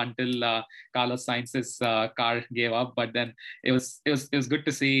 1-2 until Carlos Sainz's car gave up. But then it was good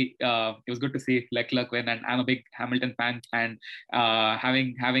to see. It was good to see Leclerc win, and I'm a big Hamilton fan. And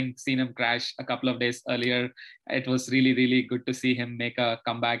having seen him crash a couple of days earlier, it was really, really good to see him make a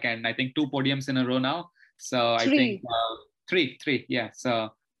comeback. And I think 2 podiums in a row now. So I think three. Yeah.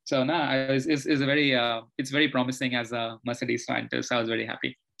 So now it's very promising as a Mercedes fan too. So I was very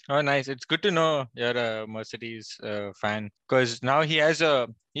happy. Oh, nice! It's good to know you're a Mercedes fan, because now he also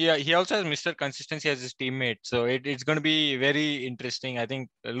has Mr. Consistency as his teammate. So it's going to be very interesting. I think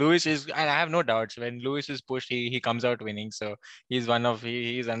Lewis is, and I have no doubts, when Lewis is pushed, he comes out winning. So he's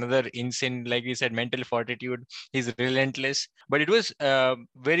another insane, like we said, mental fortitude. He's relentless. But it was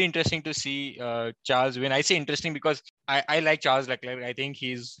very interesting to see Charles win. I say interesting because I like Charles Leclerc. I think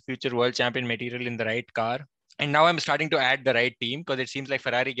he's future world champion material in the right car. And now I'm starting to add the right team, because it seems like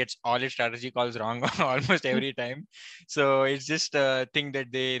Ferrari gets all its strategy calls wrong almost every time. So it's just a thing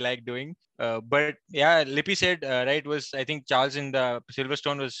that they like doing. But yeah, Lippy said, right, I think Charles in the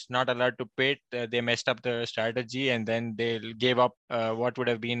Silverstone was not allowed to pit. They messed up the strategy, and then they gave up what would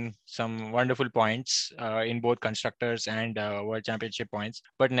have been some wonderful points in both constructors and world championship points.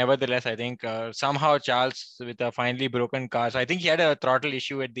 But nevertheless, I think somehow Charles, with a finely broken car, so I think he had a throttle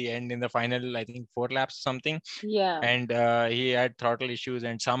issue at the end in the final, I think 4 laps or something. Yeah. And he had throttle issues,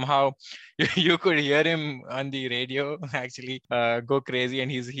 and somehow you could hear him on the radio actually go crazy. And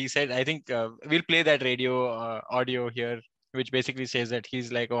he said, I think we'll play that radio audio here, which basically says that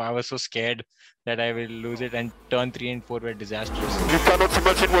he's like, oh, I was so scared that I will lose it, and turn 3 and 4 were disastrous. You cannot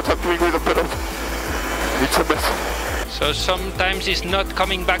imagine what I'm doing with the pedal. It's a mess. So sometimes it's not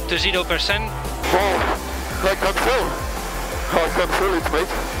coming back to 0%. Oh, I can feel it, mate.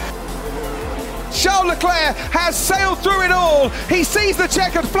 Charles Leclerc has sailed through it all. He sees the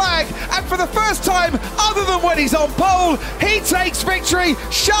checkered flag, and for the first time, other than when he's on pole, he takes victory.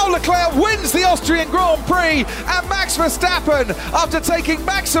 Charles Leclerc wins the Austrian Grand Prix, and Max Verstappen, after taking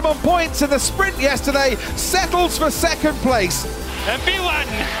maximum points in the sprint yesterday, settles for second place. And P1!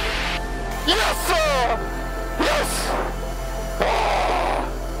 Yes, sir! Yes! Oh,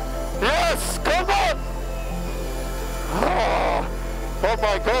 yes, come on! Oh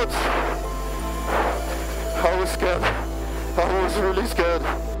my God! I was scared. I was really scared.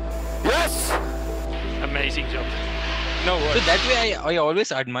 Yes! Amazing job. No, so that way I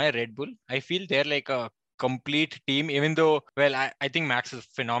always admire Red Bull. I feel they're like a complete team, even though, well, I think Max is a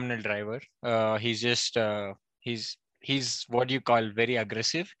phenomenal driver. He's just, he's what you call very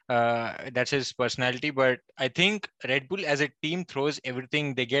aggressive. That's his personality. But I think Red Bull as a team throws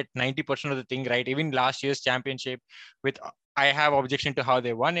everything. They get 90% of the thing right. Even last year's championship with, I have objection to how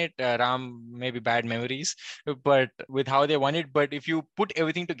they won it. Ram, maybe bad memories, but with how they won it. But if you put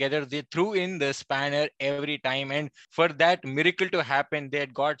everything together, they threw in the spanner every time. And for that miracle to happen, they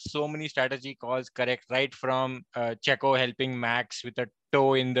had got so many strategy calls correct, right from Checo helping Max with a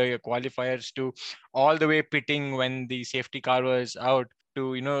toe in the qualifiers to all the way pitting when the safety car was out,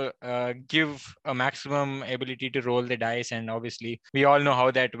 to give a maximum ability to roll the dice. And obviously we all know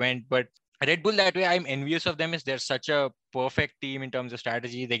how that went. But Red Bull, that way I'm envious of them, is they're such a perfect team in terms of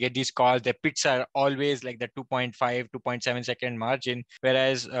strategy. They get these calls, their pits are always like the 2.5 2.7 second margin,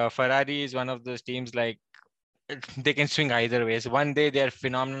 whereas Ferrari is one of those teams like they can swing either ways. One day they're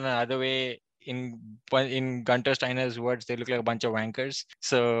phenomenal, another way, in Gunter Steiner's words, they look like a bunch of wankers.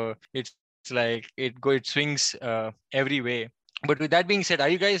 So it's like it swings every way. But with that being said, are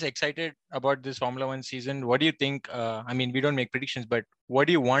you guys excited about this Formula One season? What do you think? I mean, we don't make predictions, but what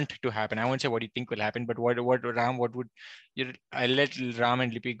do you want to happen? I won't say what do you think will happen, but what Ram, what would you? I'll let Ram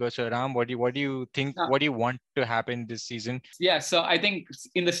and Lippy go. So Ram, what do you think? What do you want to happen this season? Yeah, so I think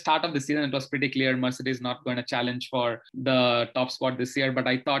in the start of the season, it was pretty clear Mercedes not going to challenge for the top spot this year. But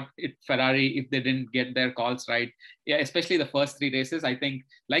I thought Ferrari, if they didn't get their calls right, yeah, especially the first 3 races, I think,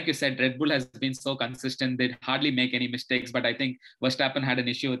 like you said, Red Bull has been so consistent. They hardly make any mistakes. But I think Verstappen had an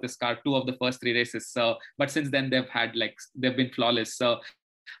issue with his car 2 of the first 3 races. So, but since then they've been flawless. So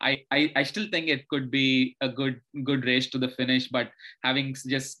I still think it could be a good race to the finish, but having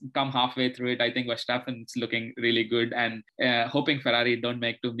just come halfway through it, I think Verstappen's looking really good, and hoping Ferrari don't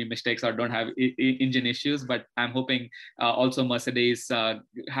make too many mistakes or don't have engine issues. But I'm hoping also Mercedes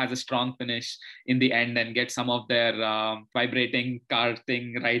has a strong finish in the end and get some of their vibrating car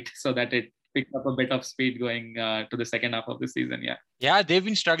thing right, so that it picked up a bit of speed going to the second half of the season. Yeah, they've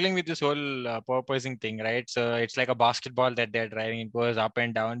been struggling with this whole purposing thing, right? So it's like a basketball that they're driving. It goes up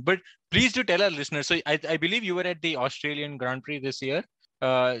and down. But please do tell our listeners. So I believe you were at the Australian Grand Prix this year.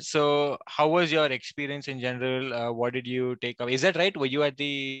 So how was your experience in general? What did you take away? Is that right? Were you at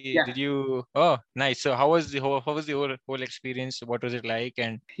the? Yeah. Did you? Oh, nice. So how was the whole experience? What was it like?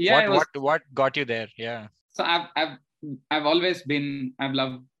 And what got you there? Yeah. So I've always been, I've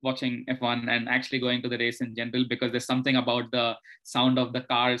loved watching F1 and actually going to the race in general, because there's something about the sound of the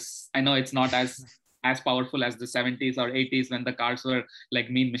cars. I know it's not as powerful as the 70s or 80s when the cars were like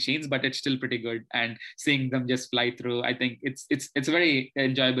mean machines, but it's still pretty good. And seeing them just fly through, I think it's a very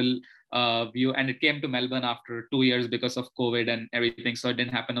enjoyable view. And it came to Melbourne after 2 years because of COVID and everything, so it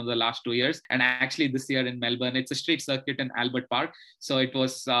didn't happen over the last 2 years. And actually this year in Melbourne, it's a street circuit in Albert Park, so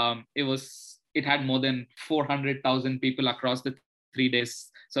it had more than 400,000 people across the 3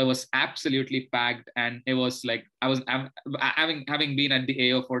 days. So it was absolutely packed. And it was like, having been at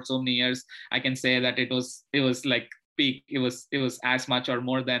the AO for so many years, I can say that it was like peak. It was as much or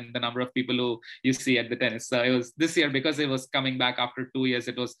more than the number of people who you see at the tennis. So it was this year, because it was coming back after 2 years,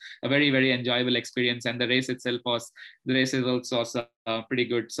 it was a very, very enjoyable experience. And the race itself is also pretty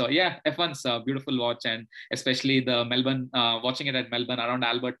good. So yeah, F1's a beautiful watch, and especially the Melbourne, watching it at Melbourne around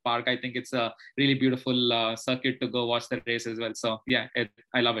Albert Park, I think it's a really beautiful circuit to go watch the race as well. So yeah,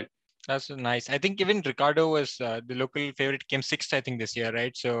 I love it. That's nice. I think even Ricardo was the local favorite, came 6th, I think, this year,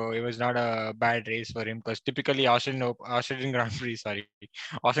 right? So it was not a bad race for him, because typically Australian Grand Prix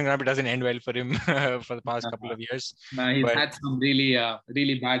doesn't end well for him for the past couple of years. He's had some really,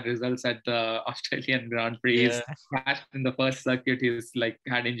 really bad results at the Australian Grand Prix. Yeah. He's crashed in the first circuit. He's like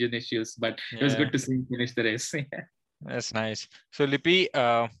had engine issues, but it was good to see him finish the race. That's nice. So Lippy,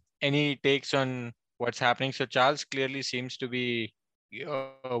 any takes on what's happening? So Charles clearly seems to be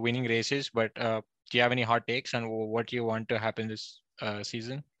winning races, but do you have any hot takes on what you want to happen this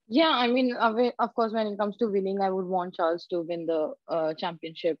season? Yeah, I mean, of course, when it comes to winning, I would want Charles to win the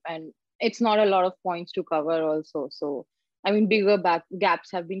championship, and it's not a lot of points to cover also. So, I mean, bigger gaps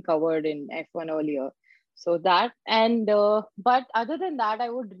have been covered in F1 earlier. So that, and but other than that, I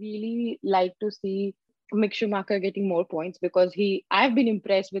would really like to see Mick Schumacher getting more points, because I've been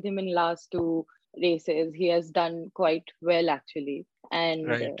impressed with him in last 2 races. He has done quite well actually. And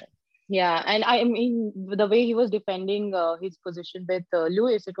right. Yeah, and I mean, the way he was defending his position with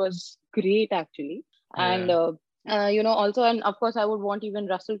Lewis, it was great actually. And also, and of course I would want even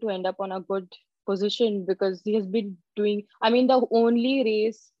Russell to end up on a good position, because he has been doing, I mean, the only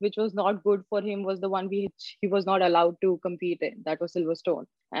race which was not good for him was the one which he was not allowed to compete in, that was Silverstone.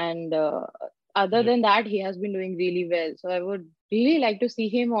 And other than that, he has been doing really well. So I would really like to see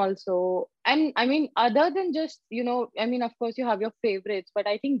him also. And I mean, other than just, I mean, of course you have your favorites, but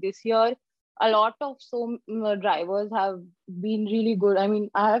I think this year, a lot of drivers have been really good. I mean,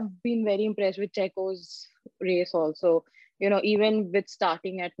 I have been very impressed with Checo's race also, even with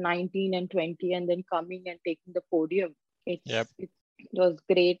starting at 19 and 20 and then coming and taking the podium. Yep. It was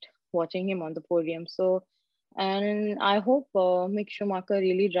great watching him on the podium. So, and I hope Mick Schumacher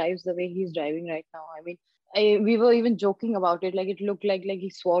really drives the way he's driving right now. I mean, we were even joking about it. Like it looked like he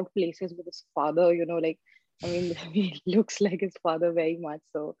swapped places with his father. Like I mean, he looks like his father very much.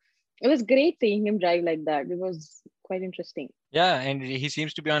 So it was great seeing him drive like that. It was quite interesting. Yeah, and he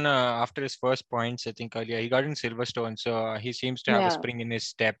seems to be on after his first points, I think earlier. He got in Silverstone, so he seems to have a Yeah. spring in his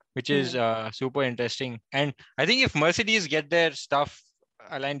step, which is super interesting. And I think if Mercedes get their stuff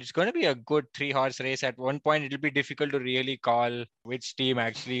aligned, it's going to be a good 3-horse race. At one point, it'll be difficult to really call which team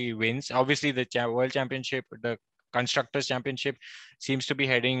actually wins. Obviously, the World Championship, the Constructors' Championship seems to be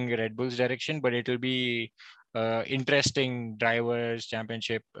heading Red Bull's direction, but it'll be interesting drivers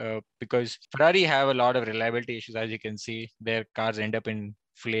championship because Ferrari have a lot of reliability issues. As you can see, their cars end up in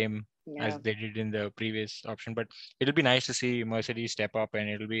flame as they did in the previous option, but it'll be nice to see Mercedes step up, and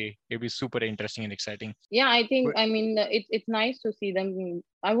it'll be super interesting and exciting. Yeah, I think, I mean, it's nice to see them.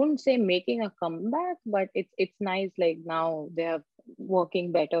 I wouldn't say making a comeback, but it's nice, like now they are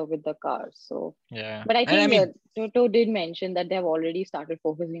working better with the cars. So yeah, but I And think Toto did mention that they have already started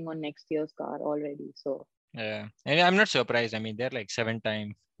focusing on next year's car already. So yeah, and I'm not surprised. I mean, they're like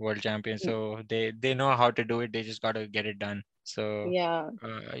 7-time world champions, so they know how to do it. They just got to get it done. So yeah,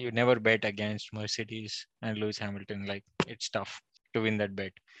 you never bet against Mercedes and Lewis Hamilton. Like, it's tough to win that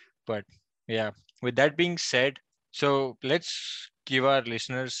bet. But yeah, with that being said, so let's give our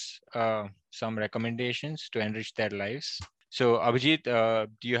listeners some recommendations to enrich their lives. So Abhijit,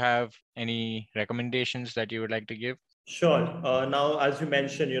 do you have any recommendations that you would like to give? Sure. Now, as you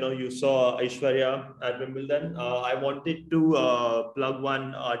mentioned, you saw Aishwarya at Wimbledon. I wanted to plug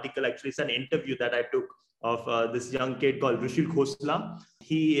one article. Actually, it's an interview that I took of this young kid called Rushil Khosla.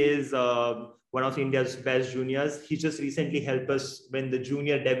 He is one of India's best juniors. He just recently helped us win the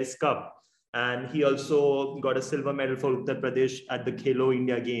Junior Davis Cup. And he also got a silver medal for Uttar Pradesh at the Khelo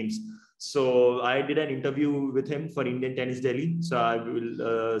India Games. So I did an interview with him for Indian Tennis Delhi. So I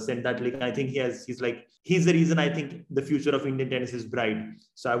will send that link. I think he's the reason I think the future of Indian tennis is bright.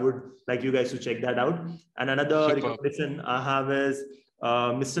 So I would like you guys to check that out. And another recommendation I have is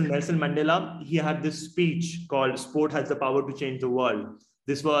Mr. Nelson Mandela. He had this speech called "Sport Has the Power to Change the World."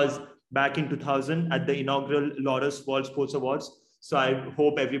 This was back in 2000 at the inaugural Laureus World Sports Awards. So I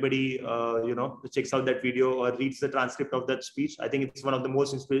hope everybody, checks out that video or reads the transcript of that speech. I think it's one of the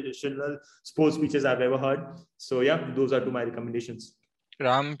most inspirational sports speeches I've ever heard. So yeah, those are two my recommendations.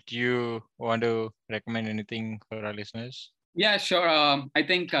 Ram, do you want to recommend anything for our listeners? Yeah, sure. I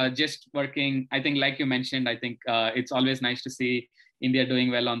think just working, I think like you mentioned, I think it's always nice to see India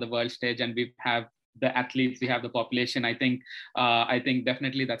doing well on the world stage, and we have the athletes, we have the population. I think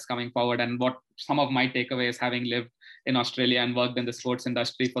definitely that's coming forward. And what some of my takeaways, having lived in Australia and worked in the sports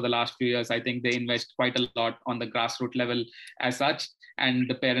industry for the last few years, I think they invest quite a lot on the grassroots level as such. And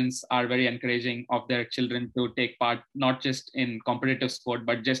the parents are very encouraging of their children to take part, not just in competitive sport,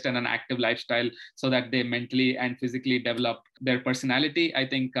 but just in an active lifestyle, so that they mentally and physically develop their personality. I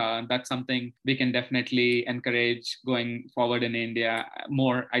think that's something we can definitely encourage going forward in India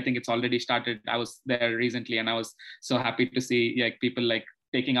more. I think it's already started. I was there recently and I was so happy to see people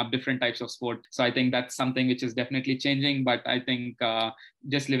taking up different types of sport. So I think that's something which is definitely changing. But I think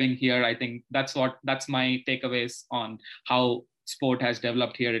just living here, I think that's my takeaways on how sport has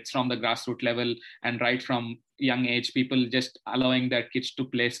developed here. It's from the grassroots level, and right from young age, people just allowing their kids to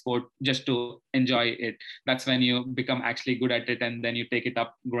play sport just to enjoy it. That's when you become actually good at it, and then you take it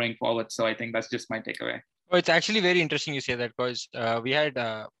up going forward. So I think that's just my takeaway. Oh, it's actually very interesting you say that, because we had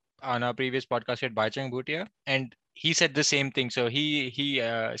on our previous podcast, we had Baichung Bhutia, and he said the same thing. So he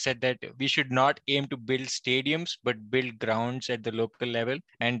said that we should not aim to build stadiums, but build grounds at the local level.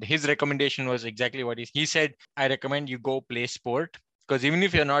 And his recommendation was exactly what he said. I recommend you go play sport, because even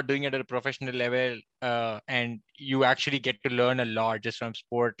if you're not doing it at a professional level, and you actually get to learn a lot just from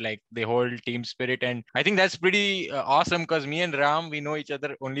sport, like the whole team spirit. And I think that's pretty awesome, because me and Ram, we know each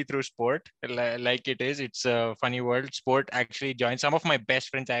other only through sport. Like it's a funny world. Sport actually joins. Some of my best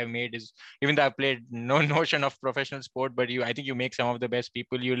friends I have made is, even though I played no notion of professional sport, but I think you make some of the best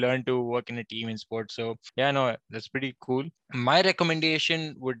people. You learn to work in a team in sport. So yeah, no, that's pretty cool. My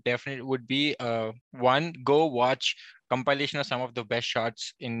recommendation would be one, go watch compilation of some of the best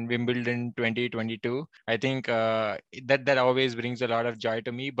shots in Wimbledon 2022. I think that always brings a lot of joy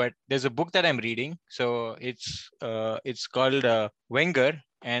to me. But there's a book that I'm reading, so it's called Wenger,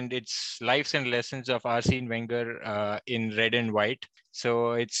 and it's Lives and Lessons of Arsene Wenger in red and white.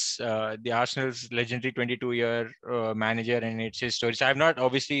 So it's the Arsenal's legendary 22-year manager, and it's his story. So I've not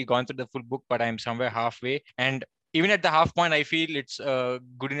obviously gone through the full book, but I'm somewhere halfway. And even at the half point, I feel it's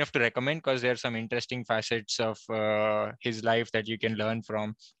good enough to recommend because there are some interesting facets of his life that you can learn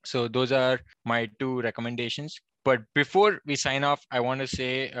from. So those are my 2 recommendations. But before we sign off, I want to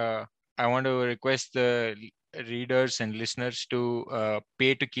say, I want to request the readers and listeners to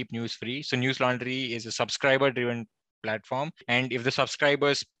pay to keep news free. So News Laundry is a subscriber-driven platform, and if the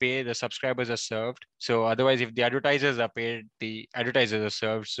subscribers pay, the subscribers are served. So otherwise, if the advertisers are paid, the advertisers are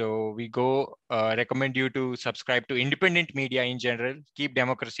served. So we recommend you to subscribe to independent media in general. Keep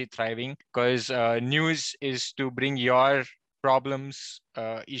democracy thriving, because news is to bring your problems,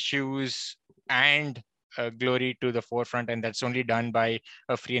 issues, and glory to the forefront, and that's only done by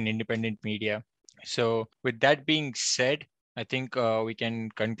a free and independent media. So with that being said, I think we can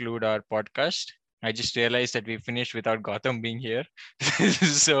conclude our podcast. I just realized that we finished without Gautam being here.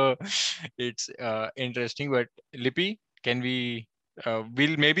 So it's interesting. But Lippy, can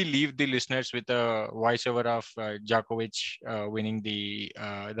we'll maybe leave the listeners with a voiceover of Djokovic winning the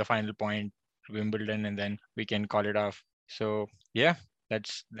final point, Wimbledon, and then we can call it off. So yeah,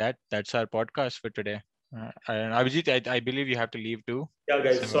 that's our podcast for today. And Abhijit, I believe you have to leave too. Yeah,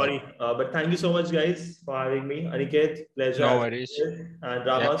 guys, sorry. But thank you so much, guys, for having me. Aniket, pleasure. No worries. And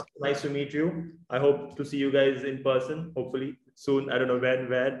Ramas, nice to meet you. I hope to see you guys in person, hopefully soon. I don't know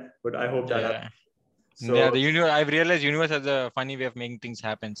where, but I hope that happens. So, yeah, the universe. I've realized universe has a funny way of making things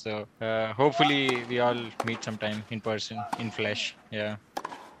happen. So hopefully we all meet sometime in person, in flesh. Yeah.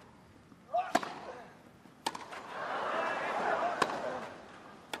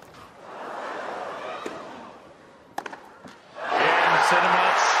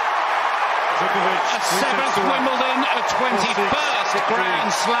 A 7th Wimbledon, a 21st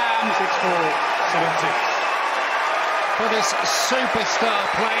Grand Slam for this superstar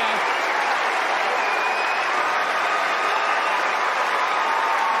player.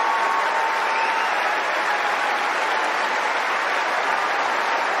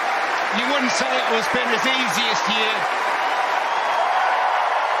 You wouldn't say it was been his easiest year.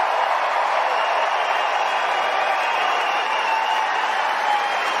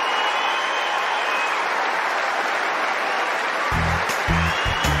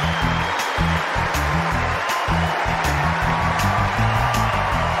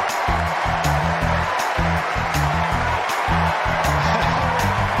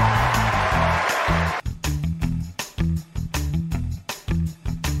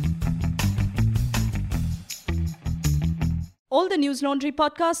 All the News Laundry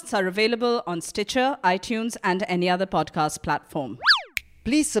podcasts are available on Stitcher, iTunes, and any other podcast platform.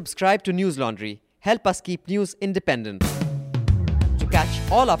 Please subscribe to News Laundry. Help us keep news independent. To catch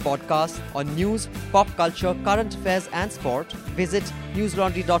all our podcasts on news, pop culture, current affairs, and sport, visit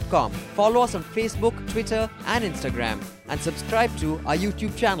newslaundry.com. Follow us on Facebook, Twitter, and Instagram, and subscribe to our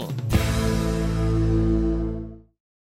YouTube channel.